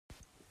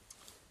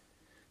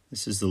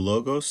This is the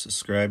Logos,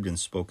 Scribed and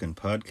Spoken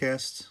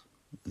podcast,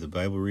 the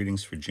Bible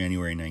readings for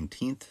January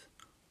 19th,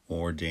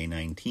 or Day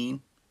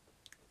 19.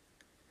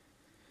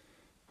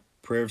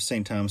 Prayer of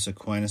St. Thomas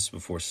Aquinas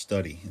before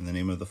study. In the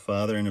name of the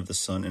Father, and of the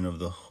Son, and of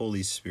the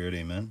Holy Spirit.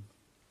 Amen.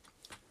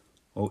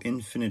 O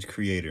infinite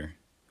Creator,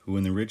 who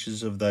in the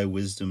riches of thy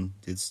wisdom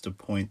didst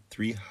appoint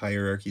 3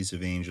 hierarchies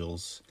of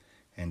angels,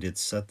 and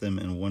didst set them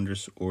in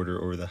wondrous order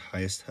over the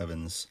highest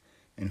heavens,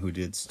 and who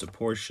didst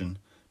apportion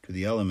to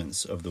the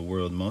elements of the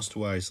world most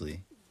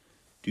wisely,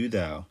 do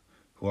thou,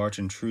 who art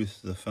in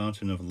truth the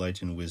fountain of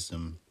light and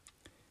wisdom,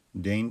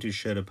 deign to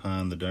shed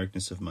upon the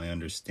darkness of my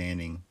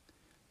understanding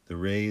the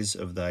rays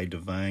of thy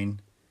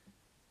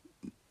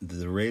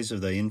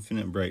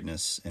infinite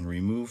brightness, and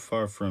remove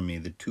far from me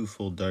the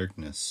twofold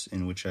darkness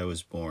in which I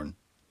was born,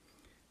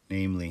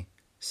 namely,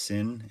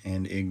 sin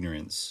and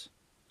ignorance.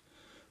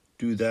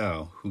 Do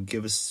thou, who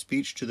givest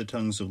speech to the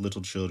tongues of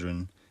little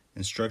children,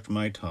 instruct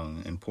my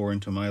tongue, and pour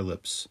into my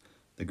lips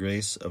the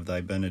grace of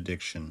thy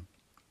benediction.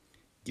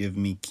 Give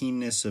me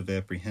keenness of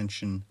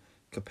apprehension,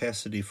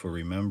 capacity for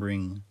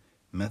remembering,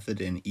 method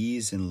and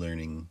ease in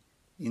learning,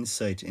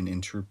 insight in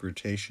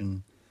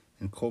interpretation,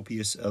 and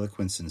copious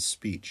eloquence in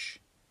speech.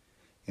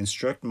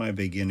 Instruct my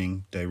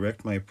beginning,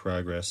 direct my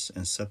progress,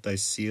 and set thy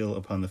seal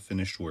upon the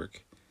finished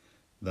work.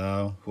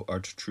 Thou, who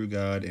art true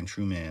God and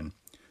true man,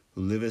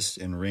 who livest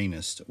and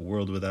reignest, a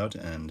world without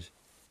end.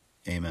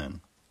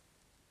 Amen.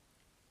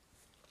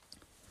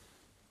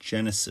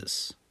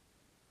 Genesis,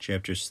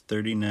 chapters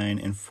 39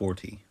 and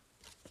 40.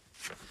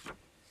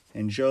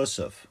 And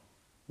Joseph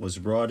was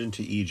brought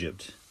into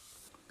Egypt,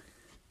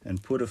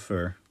 and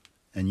Potiphar,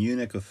 an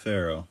eunuch of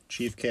Pharaoh,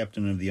 chief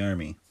captain of the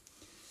army,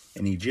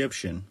 an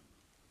Egyptian,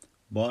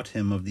 bought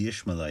him of the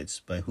Ishmaelites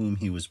by whom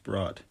he was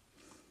brought.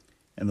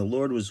 And the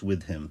Lord was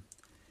with him,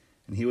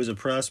 and he was a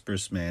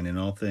prosperous man in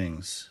all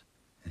things,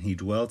 and he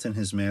dwelt in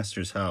his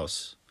master's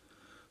house,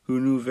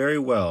 who knew very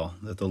well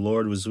that the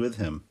Lord was with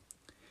him,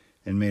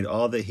 and made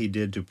all that he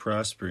did to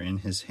prosper in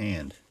his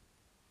hand.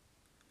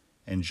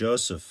 And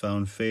Joseph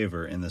found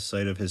favor in the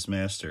sight of his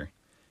master,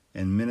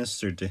 and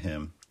ministered to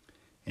him,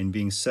 and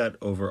being set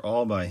over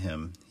all by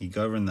him, he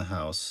governed the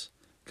house,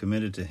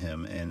 committed to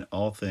him, and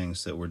all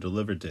things that were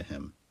delivered to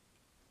him.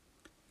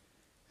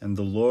 And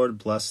the Lord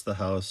blessed the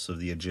house of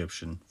the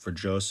Egyptian for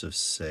Joseph's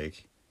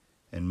sake,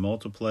 and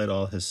multiplied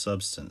all his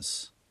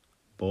substance,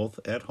 both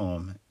at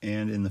home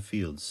and in the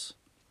fields.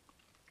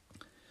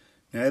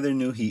 Neither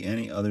knew he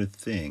any other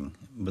thing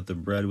but the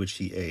bread which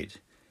he ate.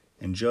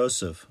 And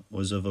Joseph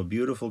was of a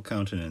beautiful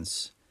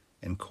countenance,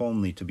 and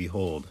comely to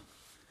behold.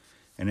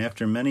 And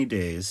after many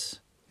days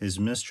his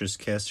mistress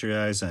cast her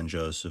eyes on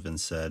Joseph, and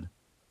said,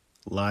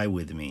 Lie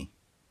with me.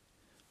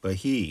 But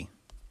he,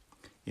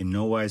 in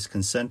no wise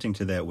consenting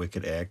to that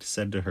wicked act,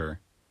 said to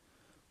her,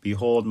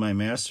 Behold, my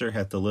master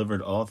hath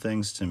delivered all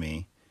things to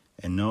me,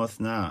 and knoweth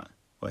not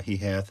what he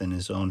hath in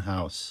his own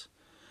house.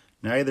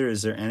 Neither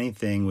is there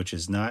anything which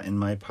is not in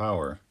my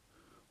power,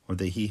 or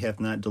that he hath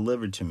not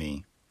delivered to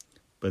me.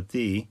 But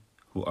thee,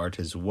 who art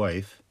his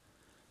wife,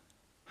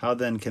 how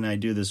then can I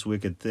do this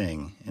wicked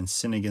thing, and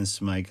sin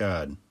against my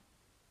God?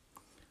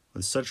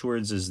 With such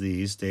words as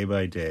these, day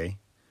by day,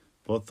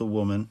 both the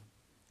woman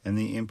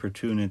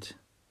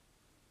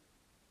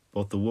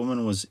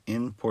was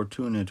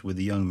importunate with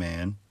the young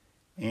man,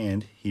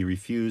 and he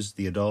refused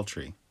the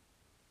adultery.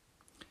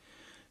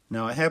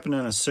 Now it happened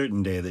on a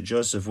certain day that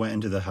Joseph went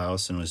into the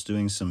house and was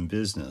doing some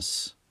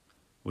business,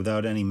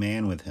 without any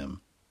man with him.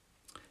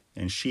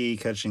 And she,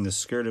 catching the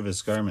skirt of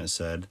his garment,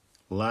 said,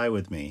 Lie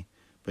with me.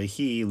 But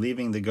he,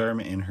 leaving the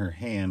garment in her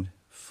hand,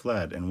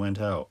 fled and went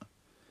out.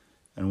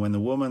 And when the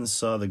woman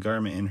saw the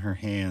garment in her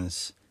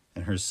hands,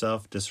 and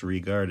herself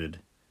disregarded,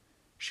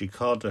 she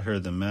called to her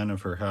the men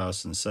of her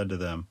house, and said to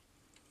them,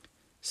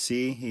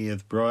 See, he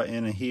hath brought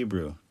in a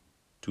Hebrew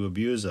to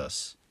abuse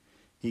us.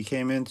 He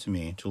came in to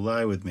me to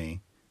lie with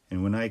me,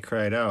 and when I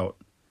cried out,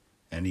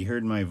 and he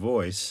heard my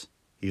voice,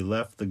 he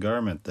left the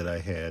garment that I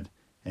had,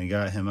 and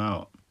got him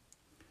out.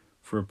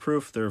 For a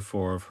proof,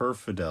 therefore, of her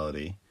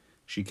fidelity,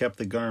 she kept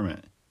the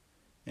garment,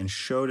 and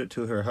showed it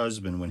to her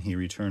husband when he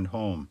returned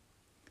home.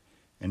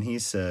 And he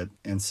said,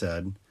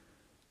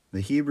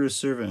 The Hebrew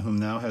servant whom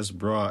thou hast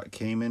brought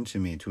came in to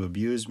me to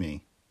abuse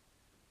me.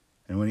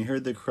 And when he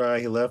heard the cry,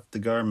 he left the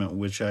garment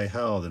which I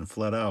held, and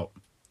fled out.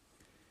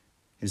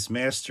 His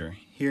master,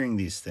 hearing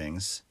these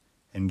things,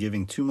 and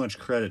giving too much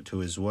credit to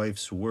his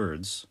wife's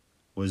words,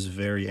 was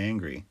very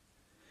angry,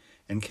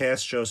 and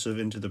cast Joseph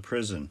into the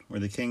prison, where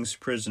the king's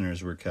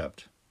prisoners were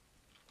kept.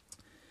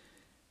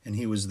 And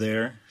he was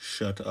there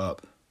shut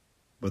up.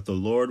 But the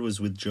Lord was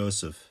with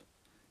Joseph,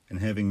 and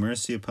having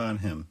mercy upon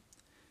him,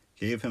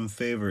 gave him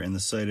favor in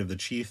the sight of the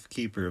chief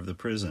keeper of the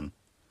prison,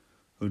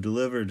 who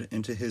delivered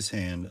into his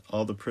hand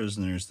all the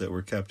prisoners that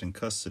were kept in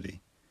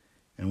custody,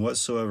 and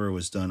whatsoever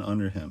was done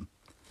under him.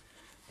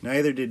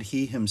 Neither did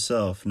he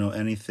himself know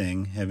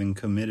anything, having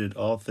committed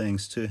all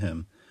things to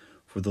him,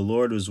 for the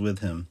Lord was with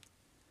him,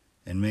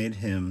 and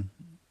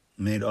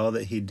made all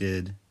that he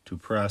did to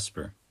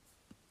prosper.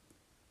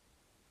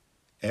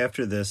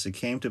 After this it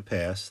came to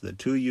pass that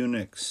 2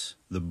 eunuchs,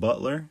 the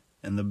butler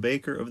and the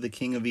baker of the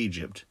king of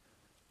Egypt,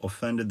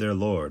 offended their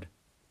lord.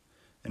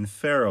 And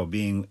Pharaoh,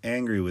 being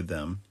angry with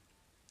them,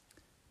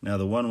 now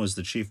the one was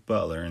the chief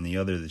butler and the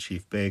other the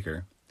chief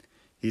baker,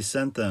 he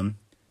sent them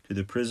to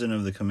the prison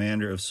of the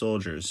commander of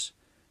soldiers,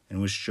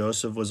 in which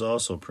Joseph was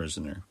also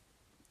prisoner.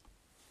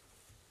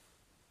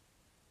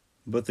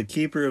 But the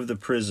keeper of the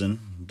prison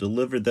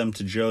delivered them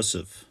to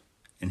Joseph,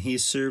 and he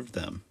served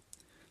them.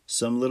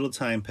 Some little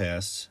time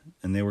passed,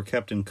 and they were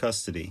kept in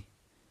custody.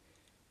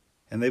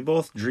 And they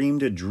both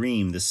dreamed a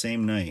dream the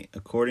same night,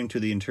 according to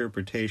the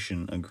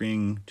interpretation,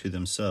 agreeing to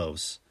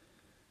themselves.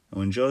 And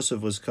when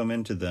Joseph was come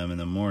into them in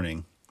the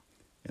morning,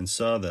 and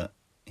saw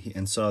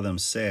them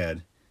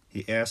sad,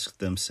 he asked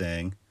them,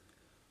 saying,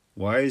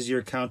 Why is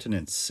your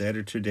countenance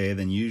sadder today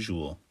than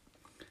usual?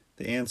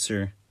 They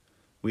answer,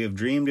 We have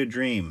dreamed a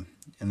dream,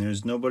 and there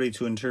is nobody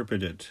to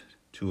interpret it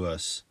to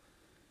us.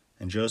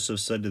 And Joseph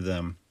said to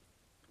them,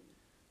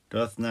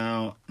 Doth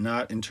now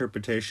not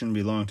interpretation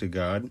belong to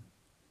God?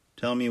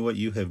 Tell me what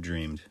you have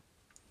dreamed.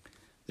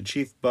 The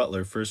chief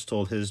butler first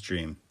told his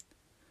dream.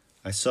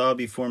 I saw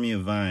before me a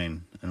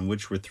vine, on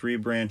which were 3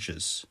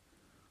 branches,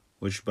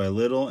 which by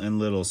little and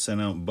little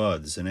sent out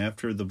buds, and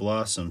after the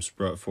blossoms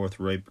brought forth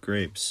ripe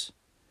grapes.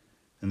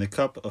 And the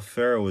cup of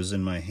Pharaoh was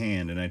in my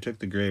hand, and I took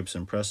the grapes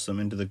and pressed them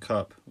into the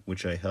cup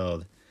which I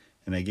held,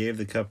 and I gave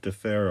the cup to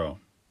Pharaoh.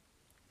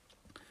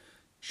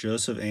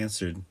 Joseph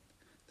answered,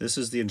 This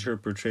is the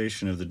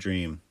interpretation of the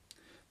dream.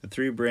 The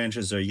 3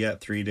 branches are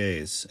yet 3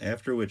 days,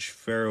 after which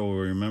Pharaoh will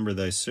remember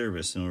thy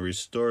service, and will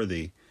restore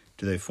thee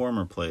to thy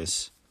former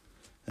place.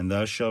 And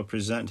thou shalt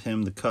present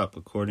him the cup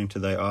according to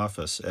thy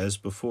office, as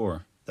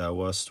before thou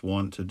wast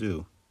wont to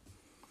do.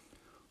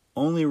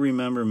 Only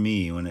remember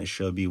me when it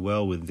shall be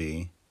well with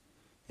thee,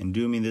 and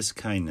do me this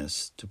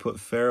kindness, to put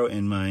Pharaoh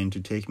in mind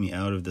to take me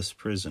out of this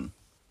prison.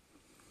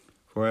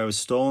 For I was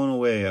stolen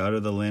away out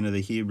of the land of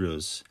the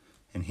Hebrews,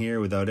 and here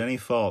without any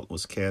fault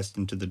was cast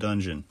into the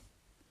dungeon.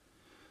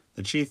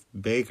 The chief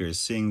baker,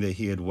 seeing that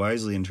he had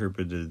wisely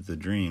interpreted the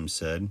dream,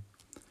 said,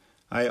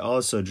 I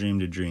also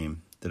dreamed a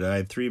dream, that I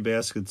had 3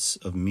 baskets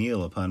of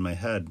meal upon my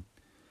head,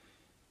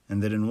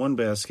 and that in one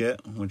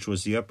basket, which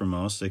was the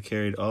uppermost, I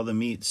carried all the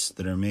meats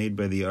that are made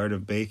by the art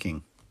of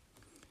baking,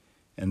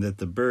 and that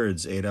the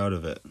birds ate out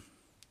of it.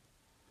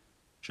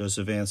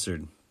 Joseph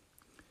answered,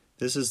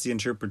 This is the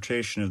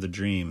interpretation of the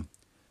dream.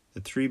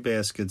 The 3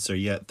 baskets are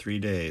yet 3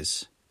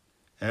 days,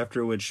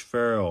 after which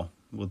Pharaoh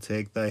will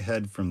take thy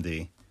head from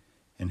thee,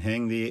 and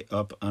hang thee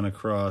up on a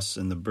cross,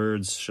 and the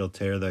birds shall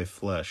tear thy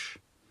flesh.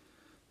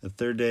 The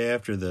 3rd day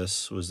after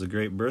this was the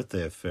great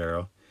birthday of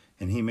Pharaoh,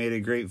 and he made a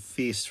great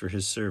feast for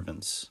his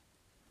servants.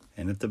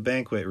 And at the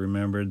banquet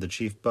remembered the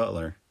chief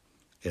butler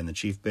and the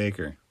chief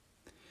baker.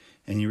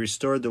 And he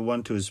restored the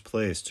one to his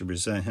place to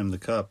present him the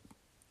cup,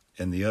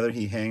 and the other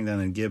he hanged on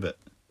a gibbet,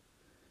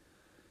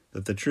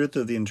 that the truth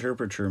of the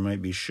interpreter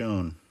might be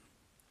shown.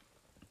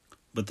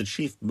 But the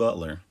chief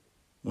butler,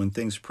 when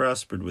things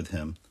prospered with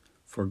him,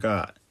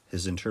 forgot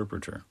his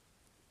interpreter.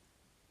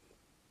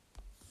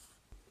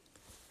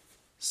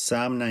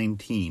 Psalm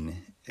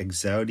 19,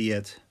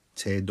 Exaudiet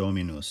te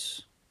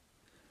Dominus.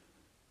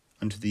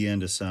 Unto the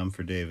end, a psalm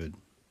for David.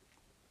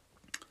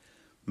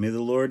 May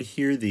the Lord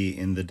hear thee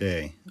in the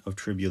day of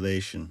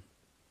tribulation.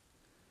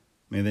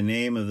 May the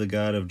name of the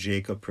God of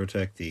Jacob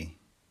protect thee.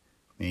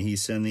 May he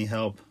send thee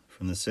help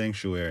from the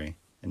sanctuary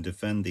and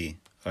defend thee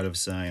out of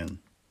Zion.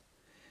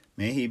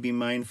 May he be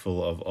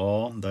mindful of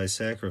all thy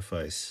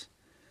sacrifice,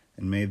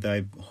 and may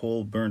thy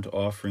whole burnt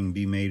offering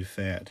be made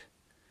fat.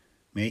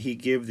 May he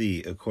give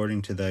thee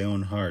according to thy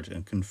own heart,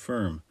 and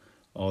confirm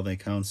all thy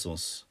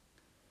counsels.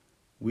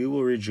 We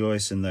will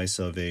rejoice in thy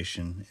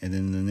salvation, and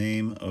in the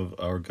name of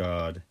our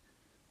God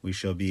we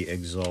shall be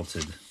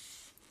exalted.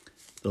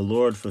 The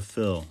Lord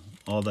fulfill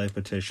all thy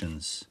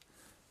petitions.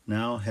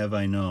 Now have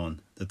I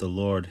known that the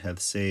Lord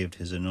hath saved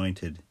his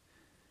anointed.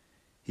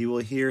 He will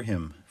hear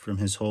him from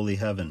his holy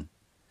heaven.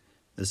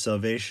 The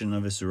salvation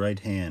of his right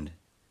hand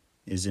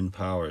is in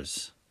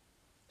powers.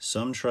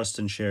 Some trust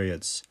in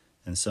chariots,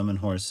 and some in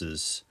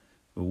horses,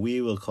 but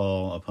we will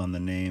call upon the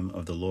name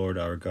of the Lord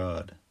our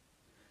God.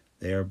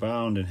 They are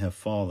bound and have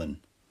fallen,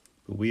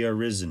 but we are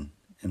risen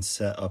and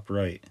set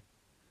upright.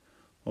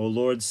 O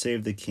Lord,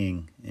 save the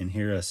King, and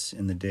hear us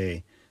in the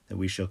day that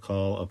we shall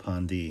call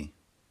upon thee.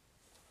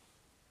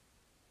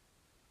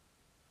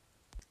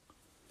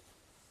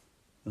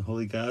 The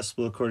Holy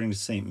Gospel according to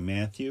St.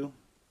 Matthew,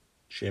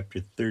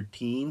 chapter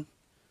 13,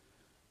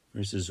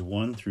 verses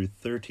 1 through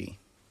 30.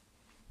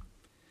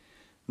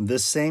 The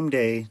same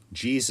day,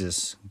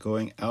 Jesus,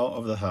 going out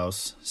of the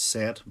house,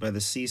 sat by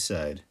the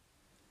seaside,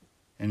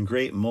 and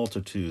great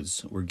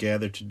multitudes were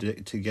gathered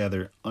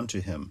together unto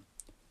him,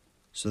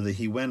 so that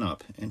he went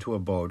up into a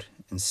boat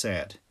and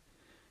sat,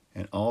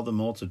 and all the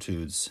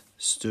multitudes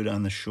stood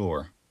on the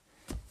shore.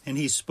 And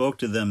he spoke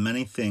to them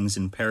many things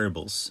in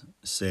parables,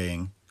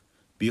 saying,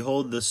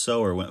 Behold, the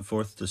sower went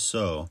forth to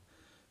sow,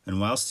 and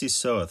whilst he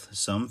soweth,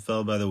 some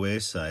fell by the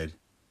wayside,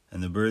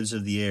 and the birds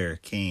of the air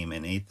came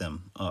and ate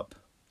them up.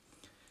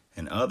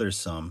 And other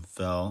some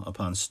fell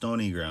upon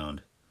stony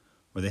ground,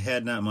 where they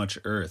had not much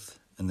earth,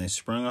 and they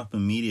sprung up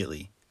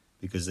immediately,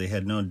 because they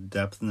had no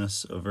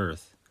depthness of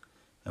earth.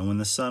 And when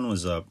the sun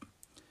was up,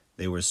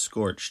 they were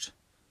scorched,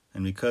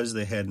 and because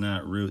they had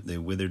not root, they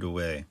withered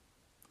away.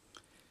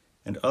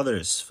 And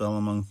others fell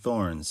among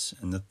thorns,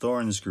 and the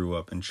thorns grew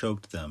up and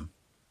choked them.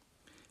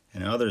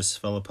 And others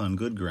fell upon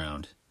good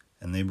ground,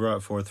 and they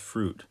brought forth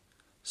fruit,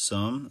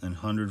 some an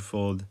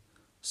 100-fold,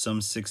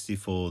 some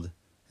 60-fold,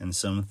 and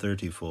some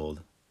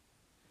 30-fold.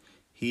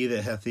 He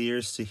that hath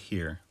ears to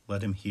hear,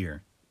 let him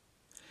hear.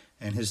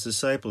 And his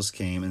disciples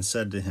came and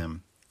said to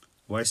him,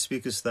 Why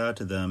speakest thou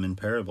to them in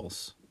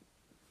parables?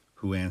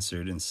 Who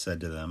answered and said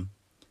to them,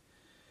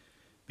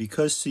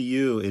 Because to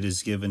you it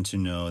is given to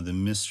know the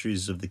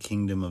mysteries of the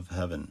kingdom of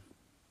heaven,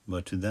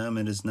 but to them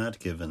it is not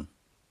given.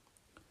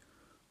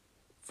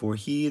 For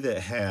he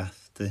that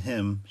hath, to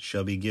him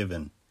shall be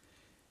given,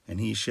 and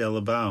he shall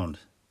abound.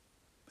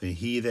 But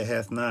he that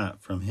hath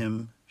not, from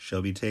him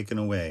shall be taken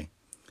away,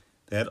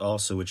 that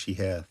also which he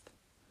hath.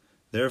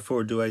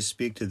 Therefore do I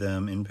speak to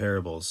them in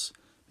parables,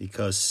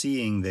 because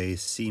seeing they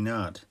see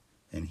not,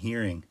 and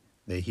hearing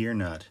they hear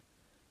not,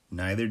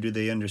 neither do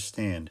they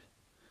understand.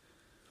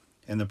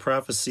 And the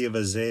prophecy of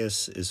Isaiah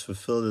is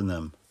fulfilled in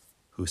them,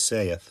 who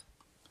saith,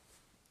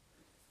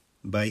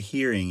 By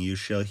hearing you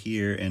shall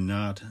hear and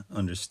not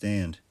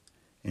understand,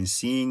 and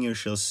seeing you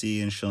shall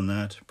see and shall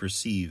not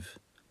perceive.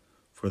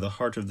 For the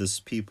heart of this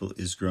people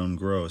is grown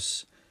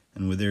gross,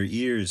 and with their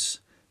ears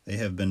they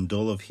have been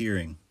dull of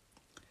hearing,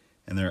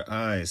 and their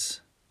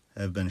eyes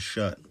have been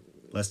shut,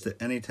 lest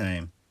at any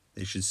time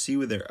they should see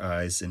with their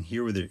eyes and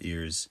hear with their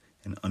ears,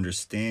 and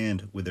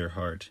understand with their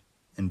heart,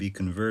 and be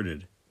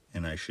converted,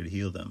 and I should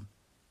heal them.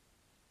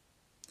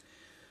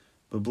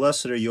 But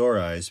blessed are your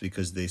eyes,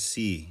 because they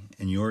see,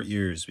 and your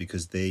ears,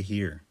 because they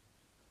hear.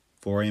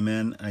 For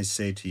amen, I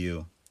say to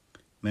you,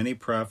 many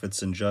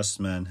prophets and just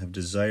men have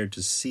desired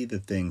to see the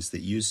things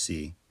that you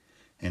see,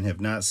 and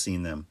have not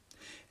seen them,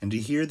 and to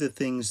hear the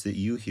things that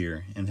you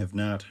hear, and have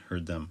not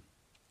heard them.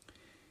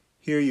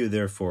 Hear you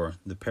therefore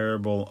the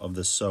parable of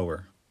the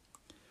sower.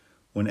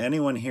 When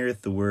anyone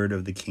heareth the word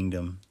of the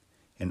kingdom,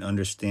 and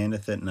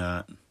understandeth it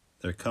not,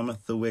 there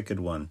cometh the wicked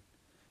one,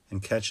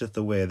 and catcheth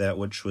away that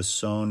which was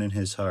sown in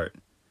his heart.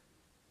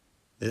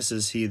 This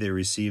is he that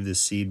received the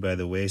seed by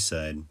the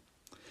wayside.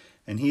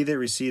 And he that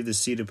received the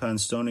seed upon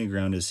stony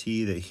ground is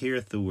he that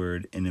heareth the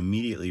word, and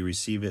immediately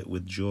receiveth it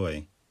with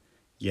joy.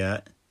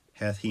 Yet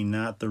hath he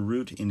not the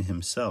root in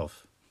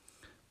himself,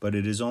 but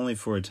it is only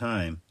for a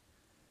time.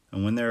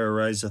 And when there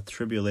ariseth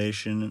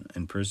tribulation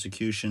and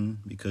persecution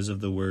because of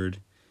the word,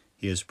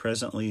 he is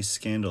presently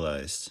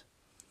scandalized.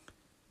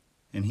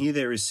 And he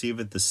that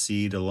receiveth the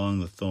seed along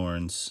the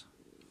thorns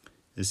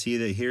is he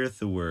that heareth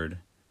the word,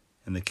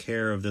 and the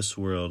care of this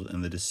world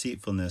and the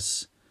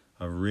deceitfulness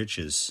of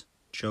riches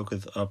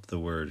choketh up the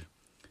word,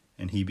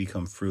 and he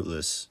become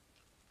fruitless.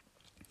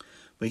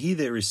 But he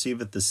that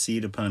receiveth the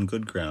seed upon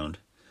good ground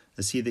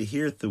is he that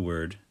heareth the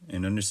word,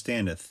 and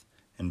understandeth,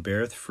 and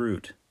beareth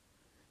fruit,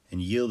 and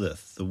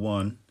yieldeth the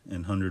one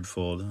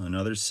 100-fold,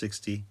 another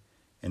 60,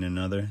 and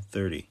another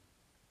 30.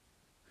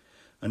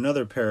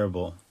 Another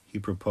parable he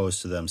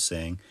proposed to them,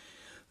 saying,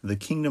 The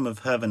kingdom of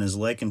heaven is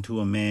likened to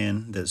a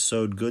man that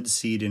sowed good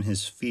seed in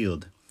his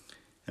field.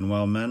 And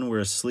while men were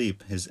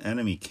asleep, his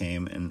enemy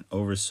came and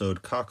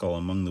oversowed cockle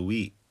among the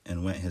wheat,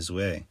 and went his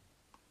way.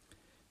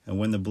 And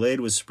when the blade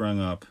was sprung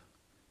up,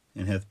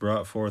 and hath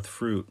brought forth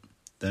fruit,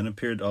 then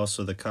appeared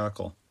also the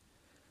cockle.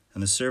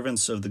 And the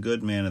servants of the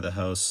good man of the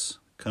house,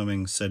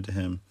 coming, said to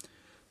him,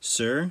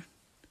 Sir,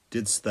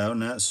 didst thou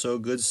not sow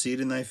good seed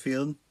in thy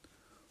field?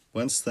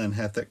 Whence then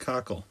hath it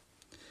cockle?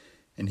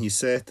 And he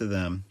saith to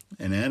them,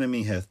 An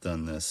enemy hath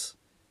done this.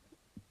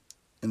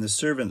 And the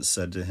servants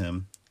said to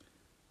him,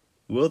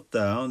 Wilt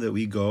thou that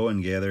we go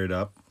and gather it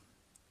up?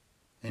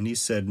 And he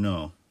said,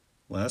 No,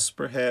 lest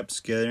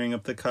perhaps gathering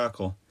up the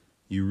cockle,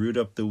 you root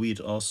up the wheat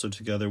also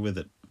together with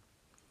it.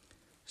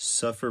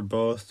 Suffer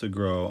both to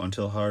grow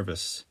until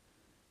harvest.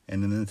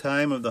 And in the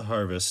time of the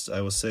harvest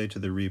I will say to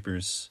the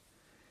reapers,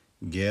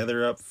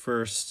 Gather up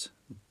first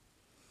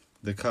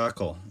the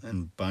cockle,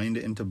 and bind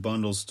it into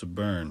bundles to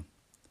burn,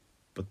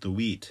 but the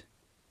wheat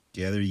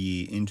gather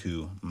ye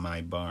into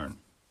my barn.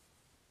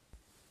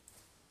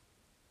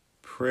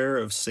 Prayer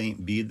of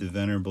Saint Bede the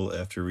Venerable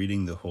after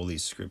reading the Holy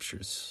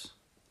Scriptures.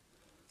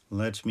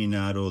 Let me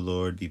not, O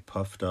Lord, be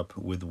puffed up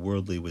with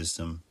worldly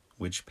wisdom,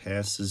 which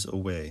passes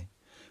away,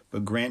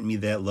 but grant me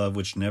that love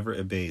which never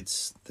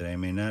abates, that I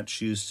may not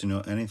choose to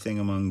know anything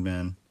among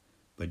men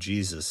but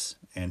Jesus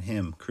and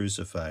him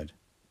crucified.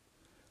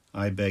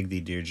 I beg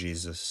thee, dear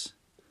Jesus,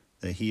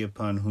 that he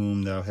upon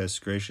whom thou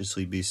hast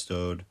graciously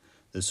bestowed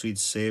the sweet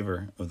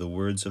savor of the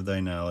words of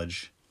thy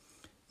knowledge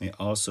may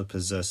also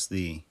possess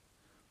thee,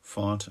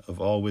 fount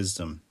of all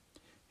wisdom,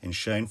 and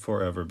shine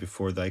forever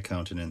before thy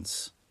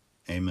countenance.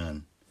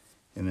 Amen.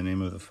 In the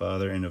name of the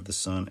Father, and of the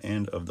Son,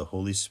 and of the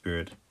Holy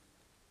Spirit.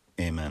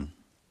 Amen.